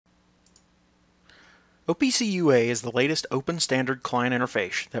OPC UA is the latest open standard client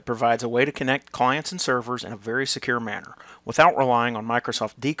interface that provides a way to connect clients and servers in a very secure manner, without relying on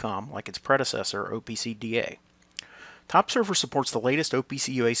Microsoft DCOM like its predecessor, OPC DA. TopServer supports the latest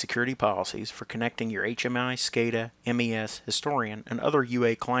OPC UA security policies for connecting your HMI, SCADA, MES, Historian, and other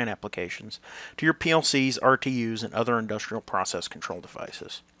UA client applications to your PLCs, RTUs, and other industrial process control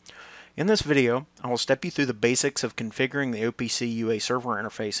devices. In this video, I will step you through the basics of configuring the OPC UA server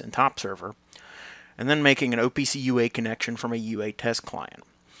interface in TopServer, and then making an OPC UA connection from a UA test client,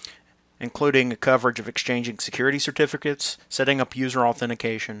 including a coverage of exchanging security certificates, setting up user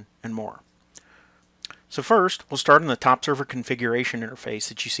authentication, and more. So first, we'll start in the TopServer configuration interface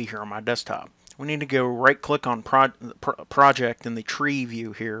that you see here on my desktop. We need to go right-click on project in the tree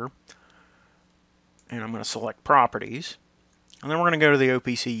view here, and I'm going to select Properties, and then we're going to go to the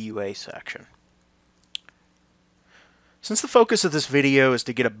OPC UA section. Since the focus of this video is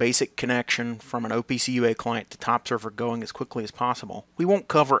to get a basic connection from an OPC UA client to TopServer going as quickly as possible, we won't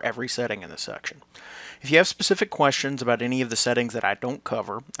cover every setting in this section. If you have specific questions about any of the settings that I don't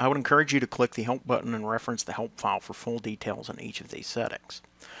cover, I would encourage you to click the Help button and reference the Help file for full details on each of these settings.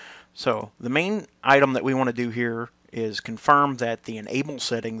 So the main item that we want to do here is confirm that the Enable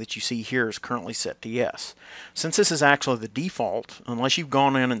setting that you see here is currently set to Yes. Since this is actually the default, unless you've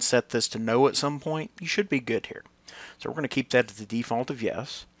gone in and set this to No at some point, you should be good here. So we're going to keep that as the default of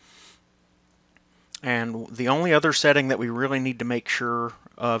Yes. And the only other setting that we really need to make sure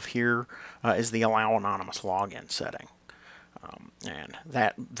of here is the Allow Anonymous Login setting. And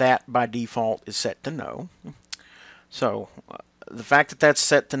that by default is set to No. So the fact that that's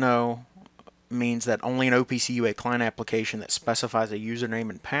set to No means that only an OPC UA client application that specifies a username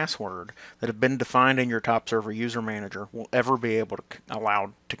and password that have been defined in your TopServer user manager will ever be able to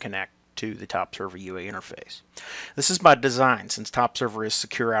allowed to connect to the TopServer UA interface. This is by design, since TopServer is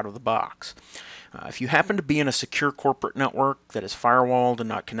secure out of the box. If you happen to be in a secure corporate network that is firewalled and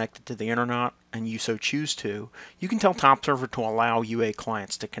not connected to the internet, and you so choose to, you can tell TopServer to allow UA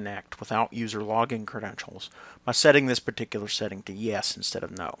clients to connect without user login credentials by setting this particular setting to Yes instead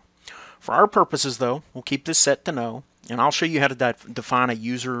of No. For our purposes though, we'll keep this set to No, and I'll show you how to define a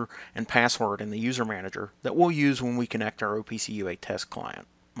user and password in the user manager that we'll use when we connect our OPC UA test client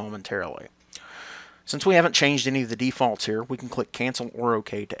momentarily. Since we haven't changed any of the defaults here, we can click Cancel or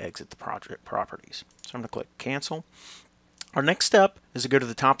OK to exit the project properties. So I'm going to click Cancel. Our next step is to go to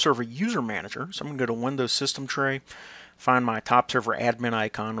the TopServer user manager. So I'm going to go to Windows System Tray, find my TopServer admin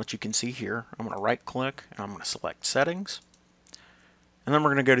icon, which you can see here. I'm going to right click and I'm going to select Settings. And then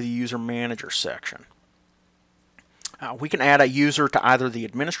we're going to go to the User Manager section. We can add a user to either the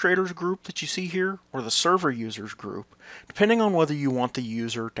administrators group that you see here or the server users group, depending on whether you want the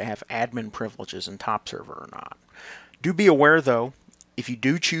user to have admin privileges in TopServer or not. Do be aware though, if you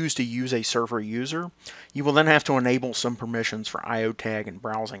do choose to use a server user, you will then have to enable some permissions for IO tag and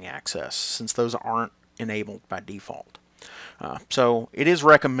browsing access, since those aren't enabled by default. So it is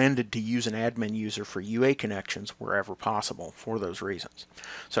recommended to use an admin user for UA connections wherever possible for those reasons.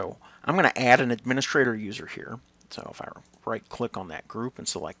 So I'm going to add an administrator user here. So if I right click on that group and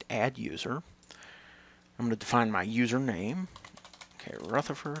select Add User, I'm going to define my username, okay,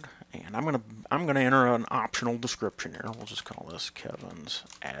 Rutherford, and I'm going to enter an optional description here. We'll just call this Kevin's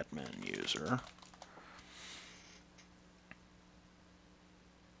admin user.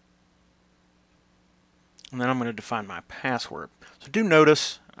 And then I'm going to define my password. So do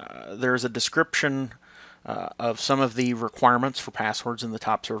notice there's a description of some of the requirements for passwords in the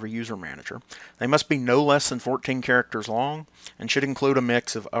TopServer user manager. They must be no less than 14 characters long and should include a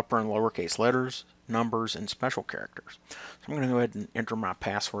mix of upper and lowercase letters, numbers, and special characters. So I'm going to go ahead and enter my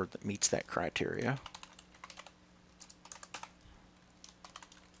password that meets that criteria.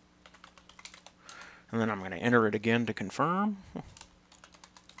 And then I'm going to enter it again to confirm.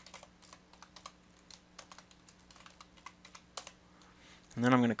 And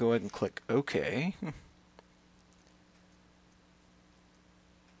then I'm going to go ahead and click OK.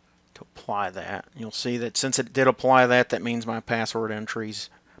 Apply that. You'll see that since it did apply that, that means my password entries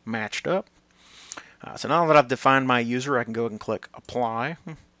matched up. So now that I've defined my user, I can go ahead and click Apply.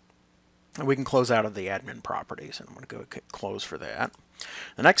 And we can close out of the admin properties, and I'm going to go click Close for that.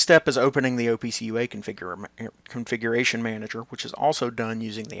 The next step is opening the OPC UA configuration manager, which is also done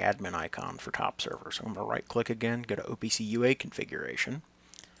using the admin icon for TopServer. So I'm going to right click again, go to OPC UA configuration.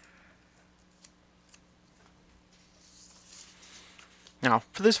 Now,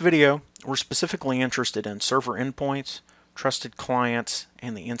 for this video, we're specifically interested in server endpoints, trusted clients,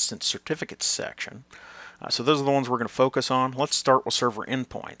 and the instance certificates section. So those are the ones we're going to focus on. Let's start with server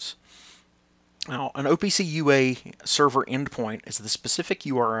endpoints. Now, an OPC UA server endpoint is the specific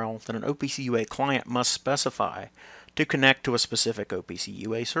URL that an OPC UA client must specify to connect to a specific OPC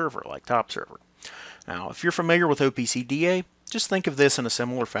UA server, like Top Server. Now, if you're familiar with OPC DA, just think of this in a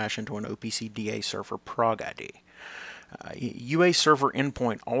similar fashion to an OPC DA server prog ID. UA server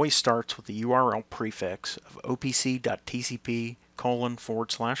endpoint always starts with the URL prefix of opc.tcp://,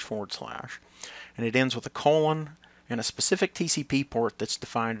 and it ends with a colon and a specific TCP port that's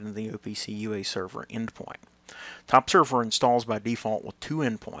defined in the OPC UA server endpoint. Top Server installs by default with two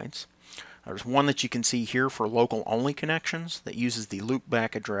endpoints. There's one that you can see here for local only connections that uses the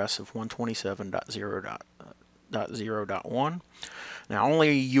loopback address of 127.0.0.1. Now,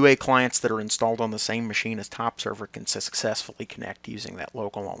 only UA clients that are installed on the same machine as Top Server can successfully connect using that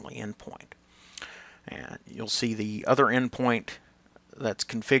local only endpoint. And you'll see the other endpoint that's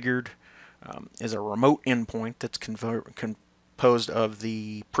configured is a remote endpoint that's composed of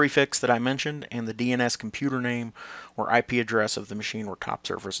the prefix that I mentioned and the DNS computer name or IP address of the machine where Top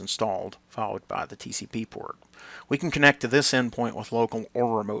Server is installed, followed by the TCP port. We can connect to this endpoint with local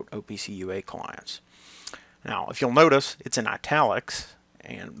or remote OPC UA clients. Now, if you'll notice, it's in italics,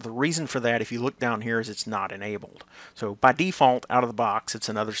 and the reason for that, if you look down here, is it's not enabled. So by default, out of the box, it's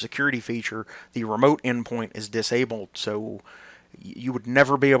another security feature. The remote endpoint is disabled, so you would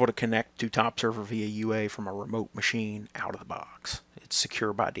never be able to connect to Top Server via UA from a remote machine out of the box. It's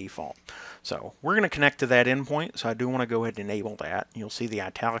secure by default. So we're going to connect to that endpoint, so I do want to go ahead and enable that. You'll see the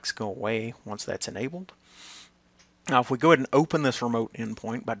italics go away once that's enabled. Now, if we go ahead and open this remote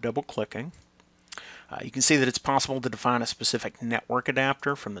endpoint by double-clicking, you can see that it's possible to define a specific network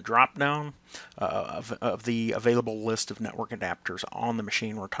adapter from the drop-down of the available list of network adapters on the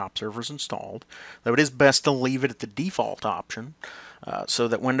machine where Top Server is installed, though it is best to leave it at the default option so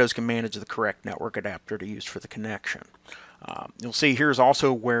that Windows can manage the correct network adapter to use for the connection. You'll see here's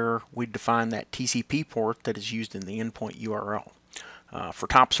also where we define that TCP port that is used in the endpoint URL. For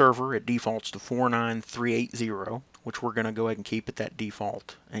Top Server, it defaults to 49380, which we're going to go ahead and keep at that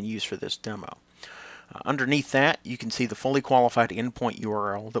default and use for this demo. Underneath that, you can see the fully qualified endpoint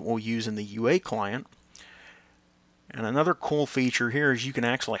URL that we'll use in the UA client. And another cool feature here is you can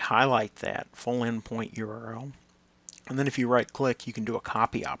actually highlight that full endpoint URL. And then if you right-click, you can do a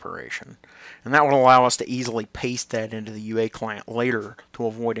copy operation. And that will allow us to easily paste that into the UA client later to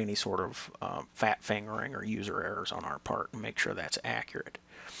avoid any sort of fat fingering or user errors on our part and make sure that's accurate.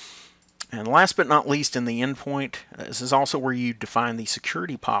 And last but not least, in the endpoint, this is also where you define the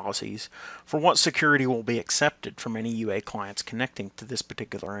security policies for what security will be accepted from any UA clients connecting to this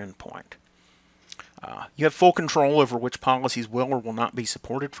particular endpoint. You have full control over which policies will or will not be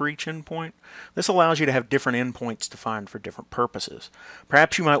supported for each endpoint. This allows you to have different endpoints defined for different purposes.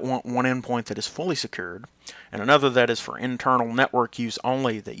 Perhaps you might want one endpoint that is fully secured, and another that is for internal network use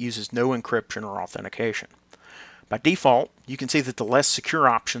only that uses no encryption or authentication. By default, you can see that the less secure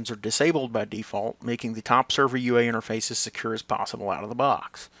options are disabled by default, making the Top Server UA interface as secure as possible out of the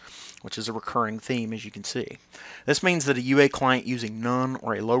box, which is a recurring theme, as you can see. This means that a UA client using none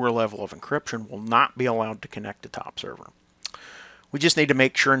or a lower level of encryption will not be allowed to connect to Top Server. We just need to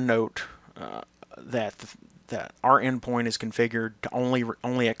make sure and note that our endpoint is configured to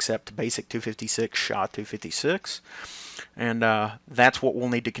only accept basic 256 SHA-256, and that's what we'll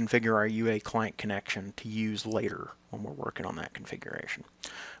need to configure our UA client connection to use later when we're working on that configuration.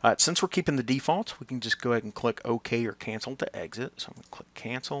 Since we're keeping the defaults, we can just go ahead and click OK or Cancel to exit. So I'm going to click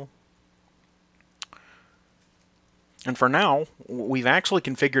Cancel. And for now, we've actually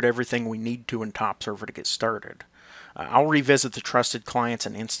configured everything we need to in Top Server to get started. I'll revisit the Trusted Clients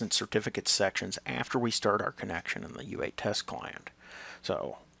and Instance Certificates sections after we start our connection in the UA test client.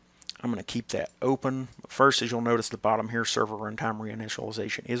 So I'm going to keep that open. First, as you'll notice at the bottom here, server runtime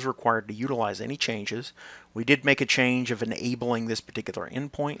reinitialization is required to utilize any changes. We did make a change of enabling this particular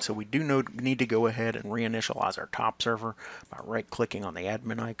endpoint, so we do need to go ahead and reinitialize our Top Server by right-clicking on the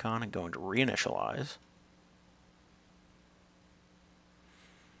admin icon and going to reinitialize.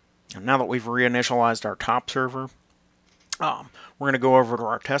 And now that we've reinitialized our Top Server, we're going to go over to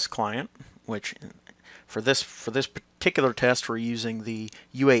our test client, which for this particular test we're using the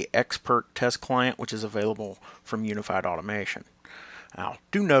UA Expert test client, which is available from Unified Automation. Now,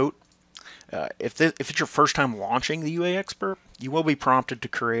 do note, if it's your first time launching the UA Expert, you will be prompted to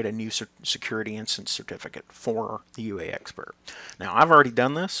create a new security instance certificate for the UA Expert. Now, I've already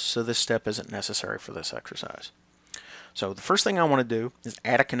done this, so this step isn't necessary for this exercise. So the first thing I want to do is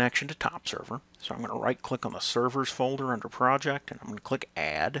add a connection to Top Server. So I'm going to right-click on the Servers folder under Project, and I'm going to click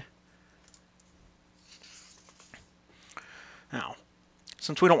Add. Now,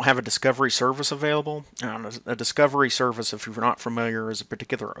 Since we don't have a discovery service available, a discovery service, if you're not familiar, is a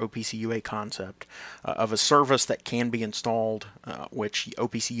particular OPC UA concept of a service that can be installed, which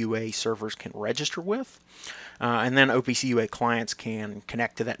OPC UA servers can register with, and then OPC UA clients can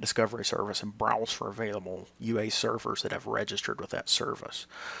connect to that discovery service and browse for available UA servers that have registered with that service.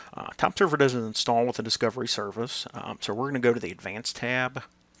 TopServer doesn't install with a discovery service, so we're going to go to the Advanced tab.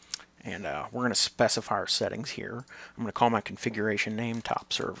 And we're going to specify our settings here. I'm going to call my configuration name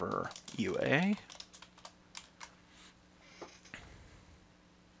TopServer UA.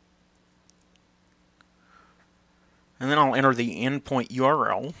 And then I'll enter the endpoint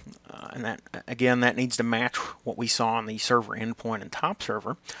URL. And that, again, that needs to match what we saw on the server endpoint in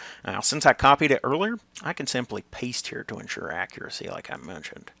TopServer. Now, since I copied it earlier, I can simply paste here to ensure accuracy like I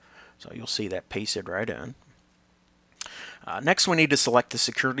mentioned. So you'll see that pasted right in. Next, we need to select the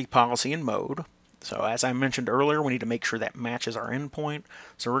security policy and mode. So as I mentioned earlier, we need to make sure that matches our endpoint.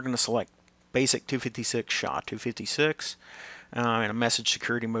 So we're going to select basic 256 SHA-256 and a message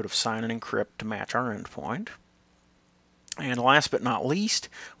security mode of sign and encrypt to match our endpoint. And last but not least,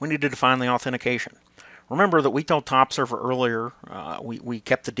 we need to define the authentication. Remember that we told TopServer earlier, we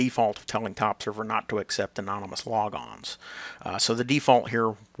kept the default of telling TopServer not to accept anonymous logons. So the default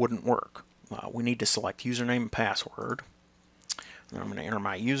here wouldn't work. We need to select username and password. And I'm going to enter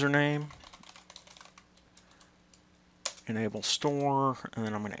my username, enable store, and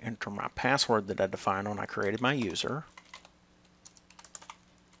then I'm going to enter my password that I defined when I created my user.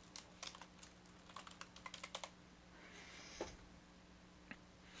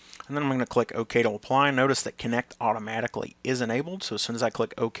 And then I'm going to click OK to apply. Notice that Connect automatically is enabled, so as soon as I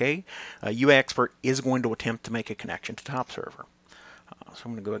click OK, UA Expert is going to attempt to make a connection to TopServer. So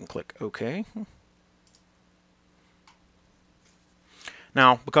I'm going to go ahead and click OK.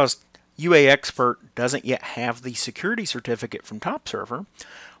 Now, because UA Expert doesn't yet have the security certificate from TopServer,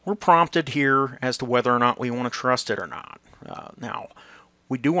 we're prompted here as to whether or not we want to trust it or not. Now,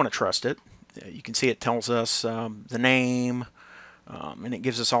 we do want to trust it. You can see it tells us the name, and it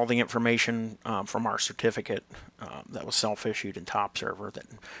gives us all the information from our certificate that was self-issued in TopServer,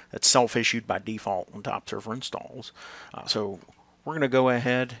 that's self-issued by default when TopServer installs. So we're going to go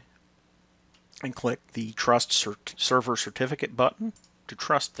ahead and click the Trust Server Certificate button to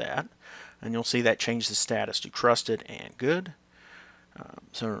trust that, and you'll see that change the status to trusted and good.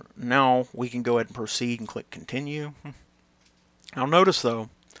 So now we can go ahead and proceed and click continue. Now notice though,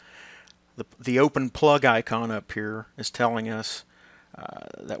 the open plug icon up here is telling us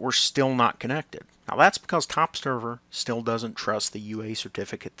that we're still not connected. Now that's because TopServer still doesn't trust the UA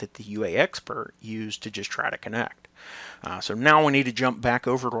certificate that the UA Expert used to just try to connect. So now we need to jump back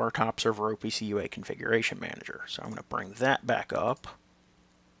over to our TopServer OPC UA configuration manager. So I'm going to bring that back up.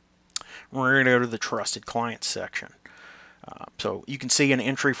 We're going to go to the Trusted Clients section. So you can see an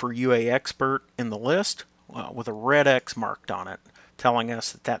entry for UA Expert in the list with a red X marked on it, telling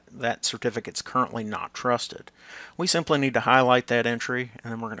us that certificate's currently not trusted. We simply need to highlight that entry,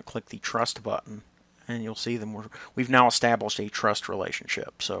 and then we're going to click the Trust button, and you'll see that we've now established a trust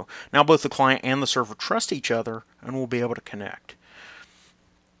relationship. So now both the client and the server trust each other, and we'll be able to connect.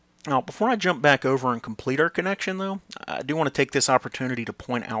 Now, before I jump back over and complete our connection, though, I do want to take this opportunity to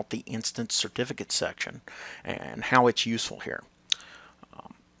point out the Instance Certificate section and how it's useful here.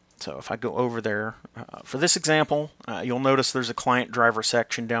 So if I go over there, for this example, you'll notice there's a client driver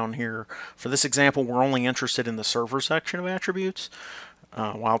section down here. For this example, we're only interested in the server section of attributes,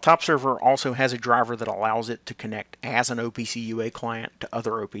 while TopServer also has a driver that allows it to connect as an OPC UA client to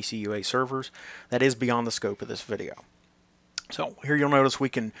other OPC UA servers. That is beyond the scope of this video. So here you'll notice we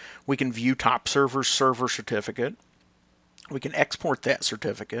can view TopServer's server certificate. We can export that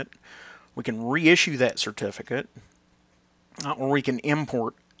certificate. We can reissue that certificate, or we can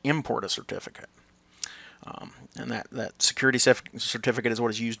import a certificate. And that security certificate is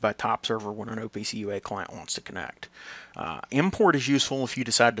what is used by TopServer when an OPC UA client wants to connect. Import is useful if you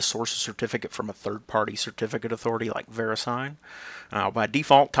decide to source a certificate from a third-party certificate authority like VeriSign. By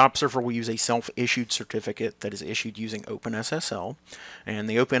default, TopServer will use a self-issued certificate that is issued using OpenSSL, and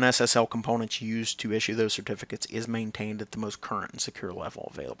the OpenSSL components used to issue those certificates is maintained at the most current and secure level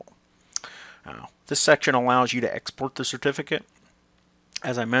available. This section allows you to export the certificate,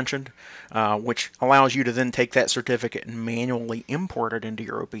 as I mentioned, which allows you to then take that certificate and manually import it into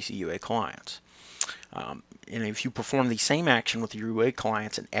your OPC UA clients. And if you perform the same action with your UA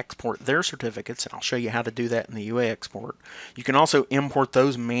clients and export their certificates, and I'll show you how to do that in the UA export, you can also import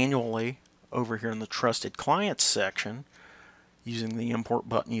those manually over here in the Trusted Clients section using the import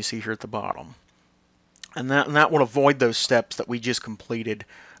button you see here at the bottom. And that will avoid those steps that we just completed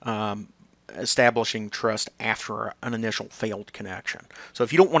establishing trust after an initial failed connection. So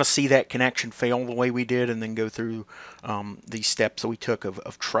if you don't want to see that connection fail the way we did and then go through these steps that we took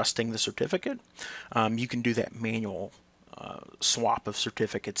of trusting the certificate, you can do that manual swap of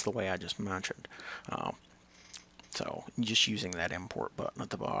certificates the way I just mentioned. So just using that import button at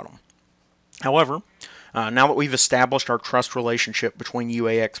the bottom. However, now that we've established our trust relationship between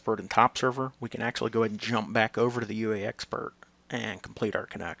UA expert and top server, we can actually go ahead and jump back over to the UA expert and complete our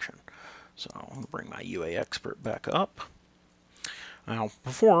connection. So I'm going to bring my UA expert back up. Now,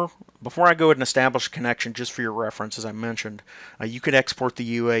 before I go ahead and establish a connection, just for your reference, as I mentioned, you could export the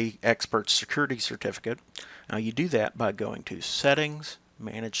UA expert's security certificate. Now, you do that by going to Settings,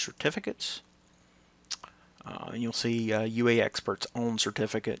 Manage Certificates. And you'll see UA expert's own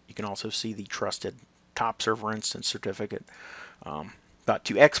certificate. You can also see the trusted top server instance certificate. But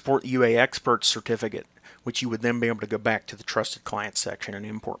to export the UA expert's certificate, which you would then be able to go back to the trusted client section and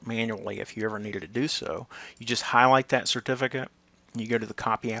import manually if you ever needed to do so, you just highlight that certificate. You go to the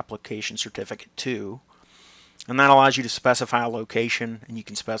Copy Application Certificate 2, and that allows you to specify a location, and you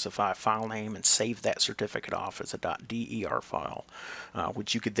can specify a file name and save that certificate off as a .der file,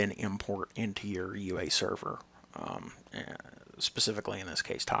 which you could then import into your UA server, specifically in this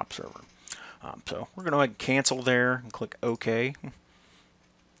case top server. So we're going to go ahead and cancel there and click OK.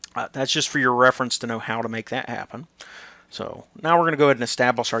 That's just for your reference to know how to make that happen. So now we're going to go ahead and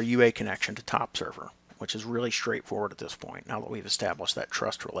establish our UA connection to top server, which is really straightforward at this point now that we've established that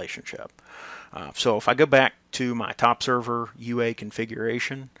trust relationship. So if I go back to my top server UA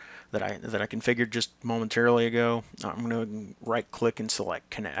configuration that I configured just momentarily ago, I'm going to right click and select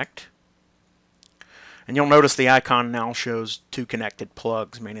connect. And you'll notice the icon now shows 2 connected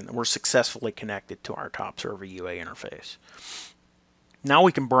plugs, meaning that we're successfully connected to our top server UA interface. Now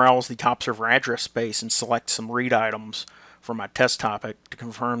we can browse the top server address space and select some read items for my test topic to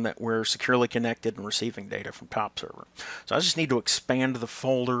confirm that we're securely connected and receiving data from top server. So I just need to expand the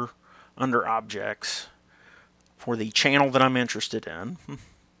folder under objects for the channel that I'm interested in,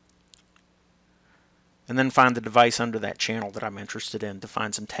 and then find the device under that channel that I'm interested in to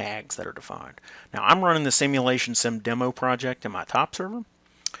find some tags that are defined. Now I'm running the Simulation Sim demo project in my top server.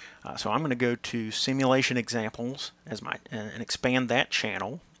 So I'm going to go to Simulation Examples and expand that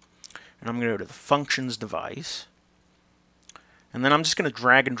channel, and I'm going to go to the Functions device. And then I'm just going to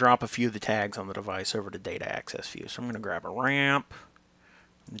drag and drop a few of the tags on the device over to Data Access View. So I'm going to grab a ramp,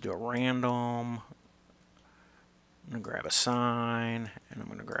 I'm going to do a random, I'm going to grab a sign, and I'm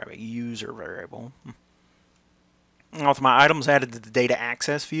going to grab a user variable. Now with my items added to the Data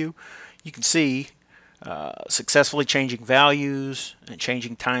Access View, you can see successfully changing values and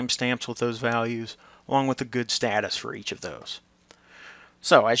changing timestamps with those values, along with a good status for each of those.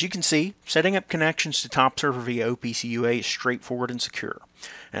 So, as you can see, setting up connections to top server via OPC UA is straightforward and secure,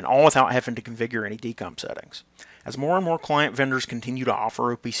 and all without having to configure any decomp settings. As more and more client vendors continue to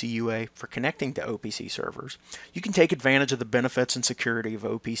offer OPC UA for connecting to OPC servers, you can take advantage of the benefits and security of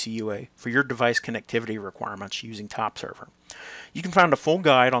OPC UA for your device connectivity requirements using top server. You can find a full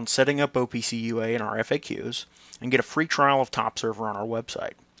guide on setting up OPC UA in our FAQs and get a free trial of top server on our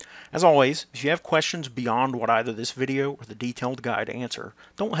website. As always, if you have questions beyond what either this video or the detailed guide answer,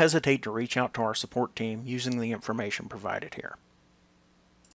 don't hesitate to reach out to our support team using the information provided here.